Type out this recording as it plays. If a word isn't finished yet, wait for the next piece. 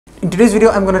In today's video,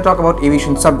 I'm going to talk about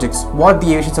aviation subjects, what the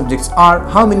aviation subjects are,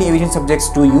 how many aviation subjects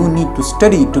do you need to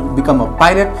study to become a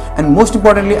pilot, and most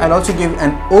importantly, I'll also give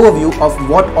an overview of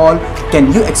what all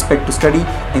can you expect to study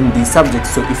in these subjects.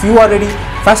 So if you are ready,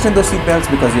 fasten those seatbelts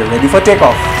because you're ready for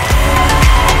takeoff.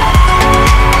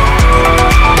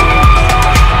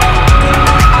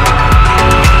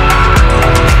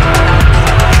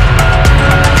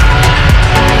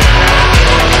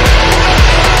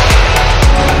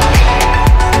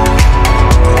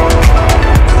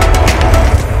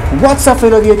 What's up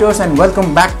fellow aviators, and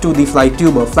welcome back to the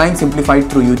FlyTuber, flying simplified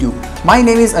through YouTube. My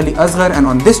name is Ali Asghar, and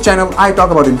on this channel I talk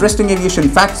about interesting aviation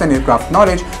facts and aircraft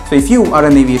knowledge. So if you are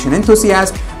an aviation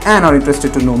enthusiast and are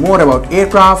interested to know more about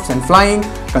aircrafts and flying,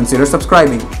 consider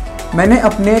subscribing. मैंने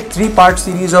अपने 3-part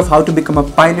series of how to become a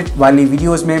pilot वाली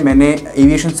videos में मैंने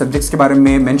aviation subjects के बारे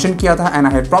में mention किया था, and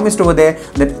I had promised over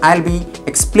there that I will be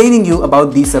explaining you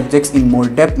about these subjects in more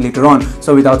depth later on.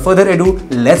 So without further edu,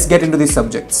 let's get into these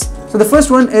subjects. So the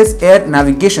first one is air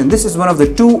navigation. This is one of the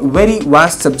two very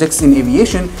vast subjects in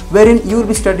aviation, wherein you will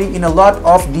be studying in a lot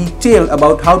of detail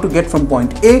about how to get from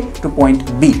point A to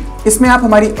point B. इसमें आप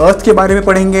हमारी अर्थ के बारे में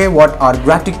पढ़ेंगे, what are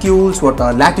gratitudes, what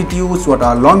are latitudes, what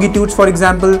are longitudes for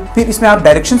example. फिर इसमें आप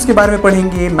directions के बारे में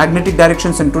पढ़ेंगे, magnetic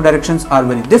directions and true directions are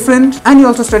very different, and you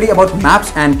also study about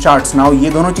maps and charts. Now ये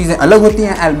दोनों चीजें अलग होती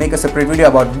हैं, I'll make a separate video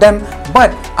about them,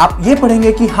 but आप ये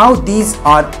पढ़ेंगे कि how these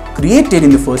are created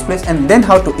in the first place and then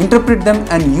how to interpret them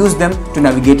and use them to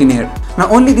navigate in air. Now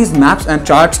only these maps and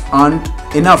charts aren't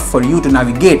enough for you to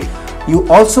navigate. You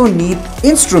also need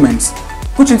instruments.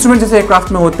 कुछ instrument जैसे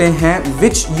aircraft में होते हैं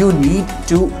which you need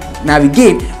to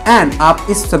navigate, and आप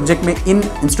इस subject में इन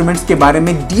instruments के बारे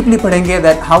में डीपली पढ़ेंगे,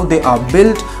 that how they are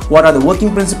built, what are the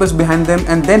working principles behind them,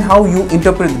 and then how you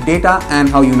interpret the data and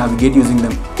how you navigate using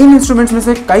them. In instruments में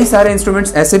से कई सारे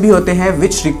इंस्ट्रूमेंट्स ऐसे भी होते हैं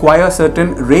which require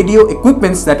certain radio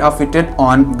equipments that are fitted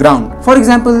on ground. For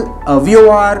example, a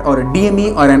VOR or a DME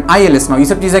or an ILS. Now ये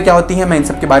सब चीजें क्या होती हैं, मैं इन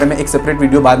सब के बारे में एक सेपरेट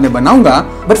वीडियो बाद में बनाऊंगा,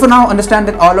 but for now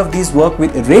understand that all of these work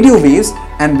with radio waves,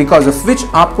 and because of which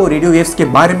आपको radio waves के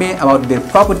बारे में about their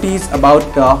properties,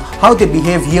 about how they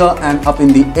behave here and up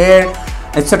in the air,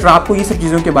 etc. आपको ये सब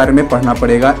चीजों के बारे में पढ़ना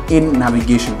पड़ेगा in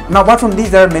navigation. Now apart from these,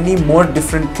 there are many more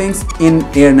different things in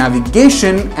air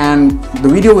navigation, and the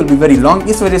video will be very long.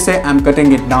 इस वजह से I'm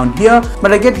cutting it down here,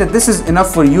 but I get that this is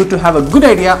enough for you to have a good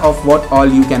idea of what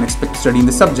all you can expect to study in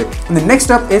the subject. And the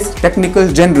next up is technical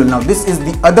general. Now this is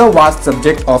the other vast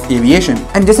subject of aviation,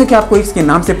 and जैसे कि आपको इसके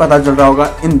नाम से पता चल रहा होगा,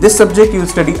 in this subject you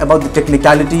will study about the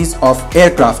technicalities of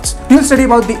aircrafts. You will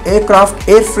study about the aircraft,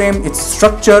 airframe, its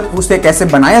structure, उसे कैसे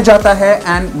बनाया जाता है,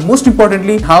 and most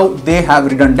importantly how they have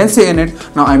redundancy in it.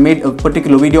 Now I made a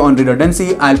particular video on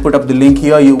redundancy. I'll put up the link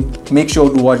here. You make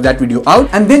sure to watch that video out.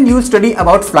 And then you will study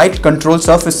about flight control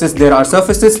surfaces. There are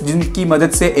surfaces जिनकी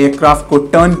मदद से aircraft को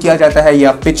turn किया जाता है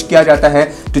या pitch किया जाता है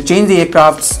to change the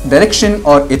aircraft's direction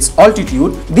or its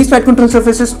altitude. These flight control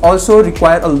surfaces also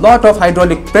require a lot of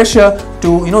hydraulic pressure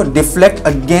to deflect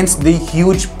against the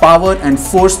huge power and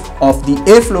force of the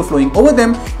airflow flowing over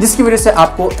them, जिसकी वजह से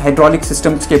आपको hydraulic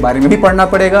systems के बारे में भी पढ़ना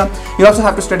पड़ेगा. You also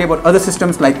have to study about other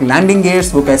systems like landing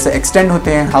gears, वो कैसे extend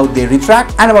होते हैं, how they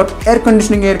retract, and about air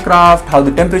conditioning aircraft, how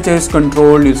the temperature is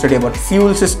controlled. You study about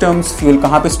fuel systems, fuel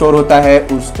कहाँ पे store होता है,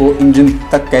 उसको engine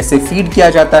तक कैसे feed किया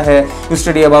जाता है. You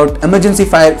study about emergency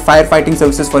firefighting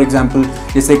services for example,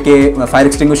 जैसे कि fire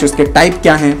extinguishers के type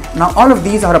क्या हैं. Now all of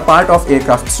these are a part of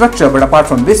aircraft structure, but apart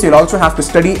from this you'll also have to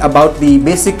study about the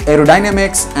basic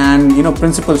aerodynamics and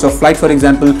principles of flight. For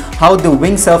example, how the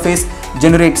wing surface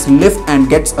generates lift and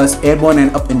gets us airborne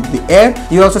and up into the air.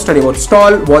 You also study about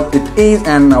stall, what it is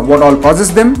and what all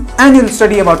causes them, and you'll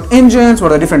study about engines,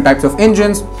 what are different types of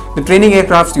engines. The training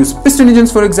aircrafts use piston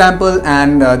engines for example,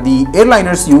 and the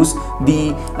airliners use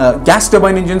the gas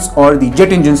turbine engines or the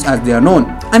jet engines as they are known.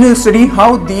 And you'll study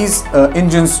how these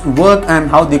engines work and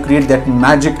how they create that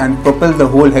magic and propel the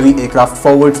whole heavy aircraft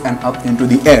forwards and up into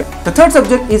the air. The third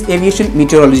subject is aviation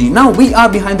meteorology. Now we are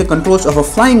behind the controls of a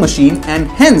flying machine, and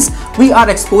hence we are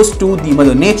exposed to the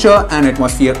mother nature and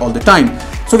atmosphere all the time.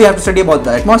 So we have to study about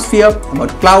the atmosphere, about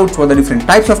clouds, what are the different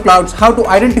types of clouds, how to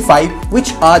identify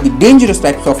which are the dangerous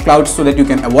types of clouds so that you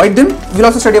can avoid them. We'll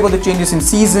also study about the changes in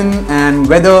season and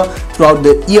weather throughout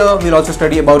the year. We'll also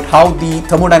study about how the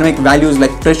thermodynamic values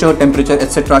like pressure, temperature,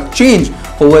 etc. change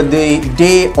over the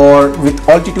day or with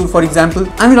altitude for example.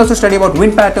 And we'll also study about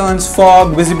wind patterns,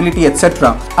 fog, visibility,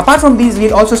 etc. Apart from these,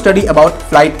 we'll also study about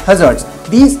flight hazards.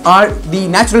 These are the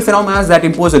natural phenomena that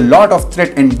impose a lot of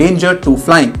threat and danger to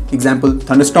flying. Example,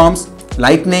 thunderstorms,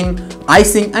 lightning,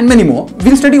 icing, and many more.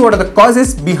 We'll study what are the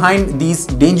causes behind these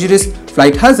dangerous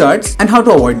flight hazards and how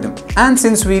to avoid them. And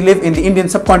since we live in the Indian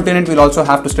subcontinent, we'll also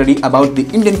have to study about the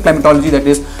Indian climatology, that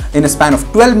is in a span of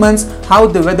 12 months, how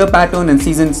the weather pattern and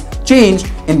seasons change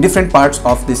in different parts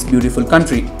of this beautiful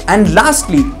country. And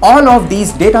lastly, all of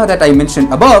these data that I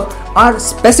mentioned above are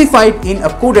specified in a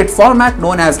coded format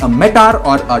known as a METAR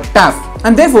or a TAF.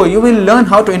 And therefore, you will learn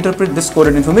how to interpret this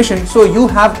coded information so you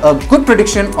have a good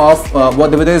prediction of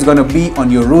what the weather is going to be on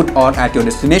your route or at your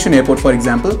destination airport, for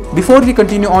example. Before we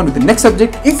continue on with the next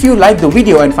subject, if you like the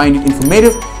video and find it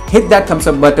informative, hit that thumbs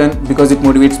up button because it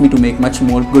motivates me to make much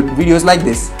more good videos like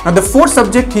this. Now, the fourth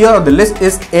subject here on the list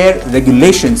is air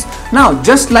regulations. Now,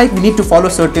 just like we need to follow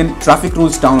certain traffic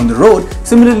rules down on the road,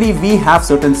 similarly, we have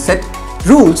certain set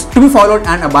rules to be followed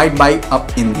and abide by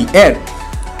up in the air.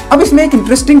 अब इसमें एक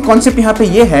interesting concept यहाँ पे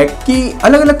ये है कि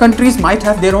अलग अलग countries might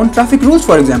have their own traffic rules.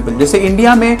 For example, जैसे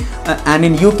इंडिया में and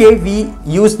in UK we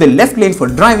use the left lane for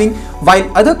driving, while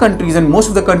other countries and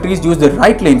most of the countries use the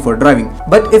right lane for driving.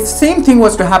 But if same thing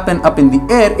was to happen up in the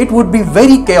air, it would be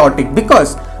very chaotic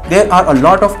because there are a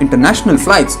lot of international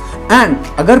flights,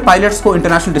 and अगर pilots को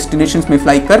international destinations में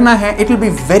fly करना है, it will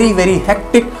be very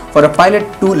hectic for a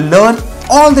pilot to learn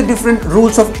all the different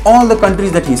rules of all the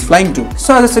countries that he is flying to.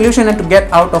 So as a solution and to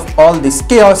get out of all this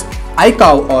chaos,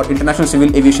 ICAO or International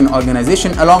Civil Aviation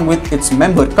Organization along with its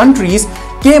member countries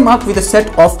came up with a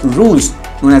set of rules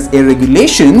known as air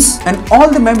regulations, and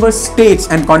all the member states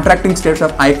and contracting states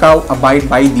of ICAO abide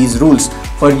by these rules.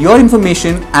 For your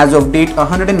information, as of date,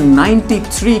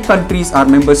 193 countries are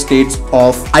member states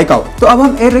of ICAO. तो अब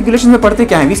हम air regulations में पढ़ते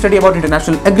क्या हैं? We study about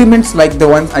international agreements like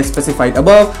the ones I specified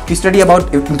above. We study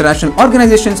about international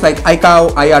organizations like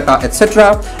ICAO, IATA,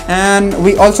 etc. And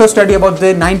we also study about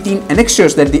the 19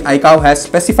 annexures that the ICAO has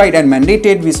specified and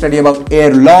mandated. We study about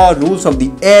air law, rules of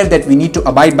the air that we need to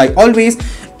abide by always.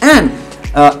 And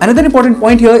another important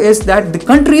point here is that the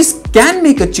countries can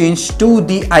make a change to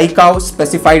the ICAO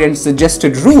specified and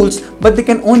suggested rules, but they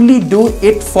can only do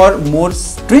it for more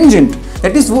stringent.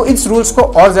 That is, वो इस rules को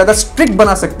और ज़्यादा strict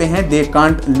बना सकते हैं. They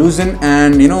can't loosen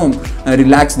and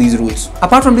relax these rules.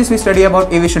 Apart from this, we study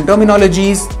about aviation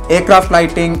terminologies, aircraft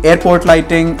lighting, airport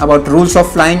lighting, about rules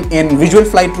of flying in visual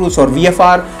flight rules or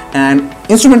VFR, and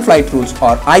instrument flight rules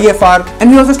or IFR. And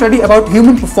we also study about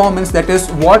human performance, that is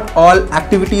what all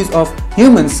activities of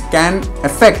humans can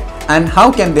affect and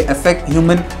how can they affect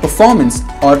human performance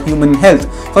or human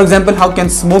health. For example, how can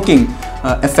smoking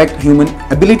affect human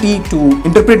ability to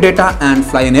interpret data and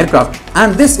fly an aircraft.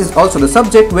 And this is also the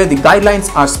subject where the guidelines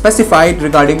are specified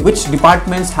regarding which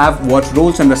departments have what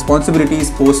roles and responsibilities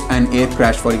post an air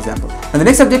crash, for example. And the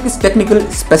next subject is technical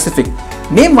specific.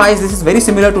 Name wise, this is very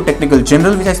similar to technical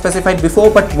general, which I specified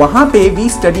before, but wahan pe we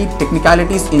study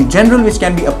technicalities in general which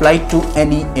can be applied to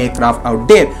any aircraft out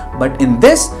there. But in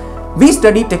this, we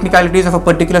study technicalities of a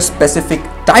particular specific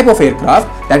type of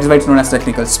aircraft. That is why it's known as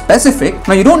technical specific.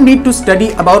 Now, you don't need to study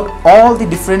about all the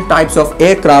different types of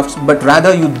aircrafts, but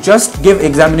rather you just give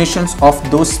examinations of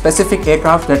those specific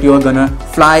aircraft that you are gonna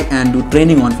fly and do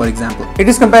training on, for example. It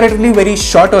is comparatively very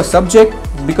shorter subject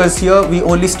because here we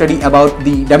only study about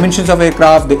the dimensions of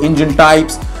aircraft, the engine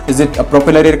types, is it a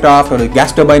propeller aircraft or a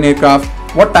gas turbine aircraft,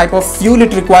 what type of fuel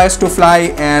it requires to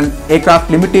fly, and aircraft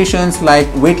limitations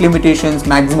like weight limitations,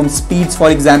 maximum speeds,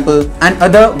 for example, and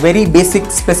other very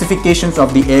basic specifications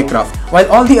of the aircraft.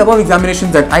 While all the above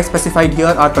examinations that I specified here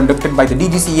are conducted by the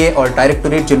DGCA or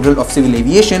Directorate General of Civil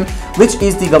Aviation, which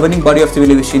is the governing body of civil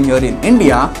aviation here in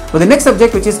India. But the next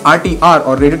subject, which is RTR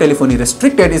or Radio Telephony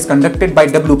Restricted, is conducted by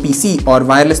WPC or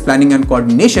Wireless Planning and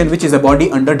Coordination, which is a body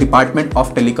under Department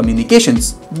of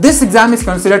Telecommunications. This exam is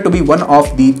considered to be one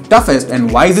of the toughest.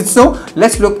 And why is it so?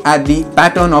 Let's look at the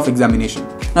pattern of examination.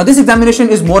 Now, this examination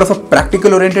is more of a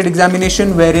practical oriented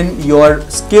examination wherein your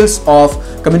skills of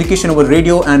communication over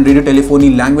radio and radio telephony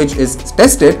language is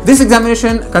tested. This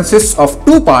examination consists of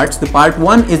two parts. The part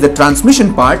one is the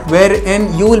transmission part,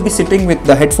 wherein you will be sitting with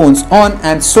the headphones on,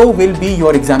 and so will be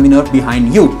your examiner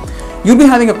behind you. You'll be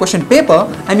having a question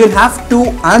paper and you'll have to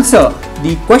answer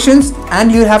the questions,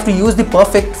 and you have to use the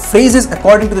perfect phrases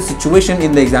according to the situation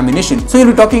in the examination. So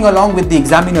you'll be talking along with the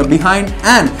examiner behind,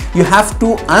 and you have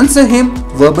to answer him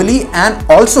verbally and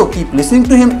also keep listening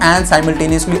to him, and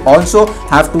simultaneously also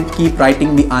have to keep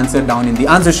writing the answer down in the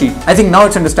answer sheet. I think now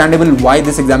it's understandable why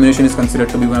this examination is considered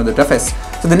to be one of the toughest.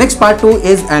 So the next part 2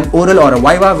 is an oral or a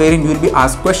viva, wherein you will be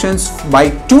asked questions by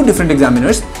two different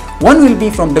examiners. One will be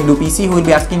from WPC, who will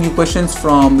be asking you questions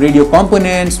from radio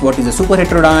components, what is a super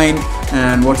heterodyne,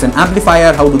 and what's an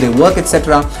amplifier, how do they work,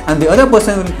 etc. And the other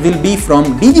person will be from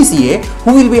DGCA,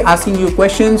 who will be asking you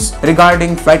questions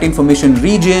regarding flight information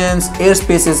regions,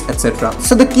 airspaces, etc.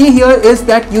 So the key here is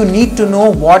that you need to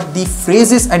know what the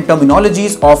phrases and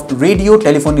terminologies of radio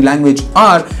telephony language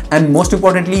are, and most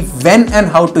importantly, when and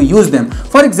how to use them.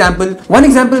 For example, one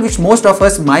example which most of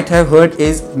us might have heard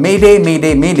is Mayday,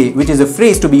 Mayday, Mayday, which is a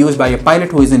phrase to be used by a pilot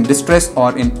who is in distress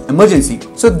or in emergency.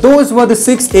 So those were the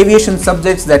 6 aviation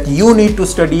subjects that you need to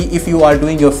study if you are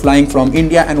doing your flying from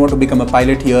India and want to become a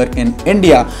pilot here in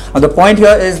India. Now the point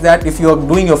here is that if you are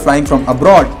doing your flying from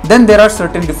abroad, then there are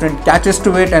certain different catches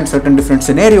to it and certain different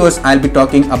scenarios. I'll be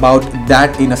talking about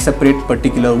that in a separate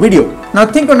particular video. Now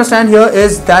thing to understand here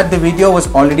is that the video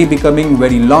was already becoming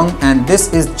very long, and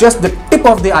this is just the tip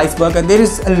of the iceberg, and there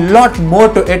is a lot more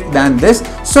to it than this.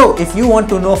 So if you want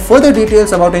to know further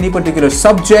details about any particular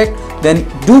subject, then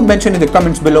do mention in the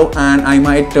comments below, and I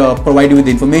might provide you with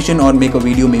the information or make a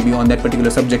video maybe on that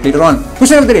particular subject later on.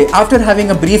 Question of the day: after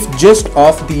having a brief gist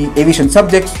of the aviation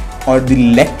subjects, or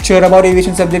the lecture about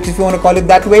aviation subjects if you want to call it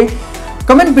that way,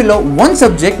 comment below one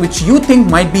subject which you think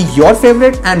might be your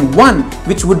favorite and one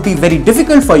which would be very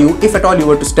difficult for you if at all you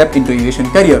were to step into aviation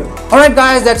career. Alright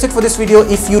guys, that's it for this video.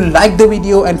 If you liked the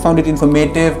video and found it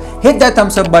informative, hit that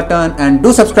thumbs up button and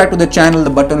do subscribe to the channel. The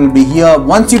button will be here.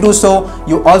 Once you do so,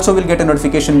 you also will get a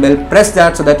notification bell. Press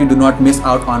that so that you do not miss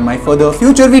out on my further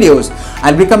future videos.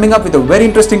 I'll be coming up with a very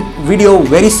interesting video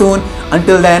very soon.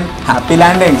 Until then, happy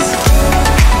landings.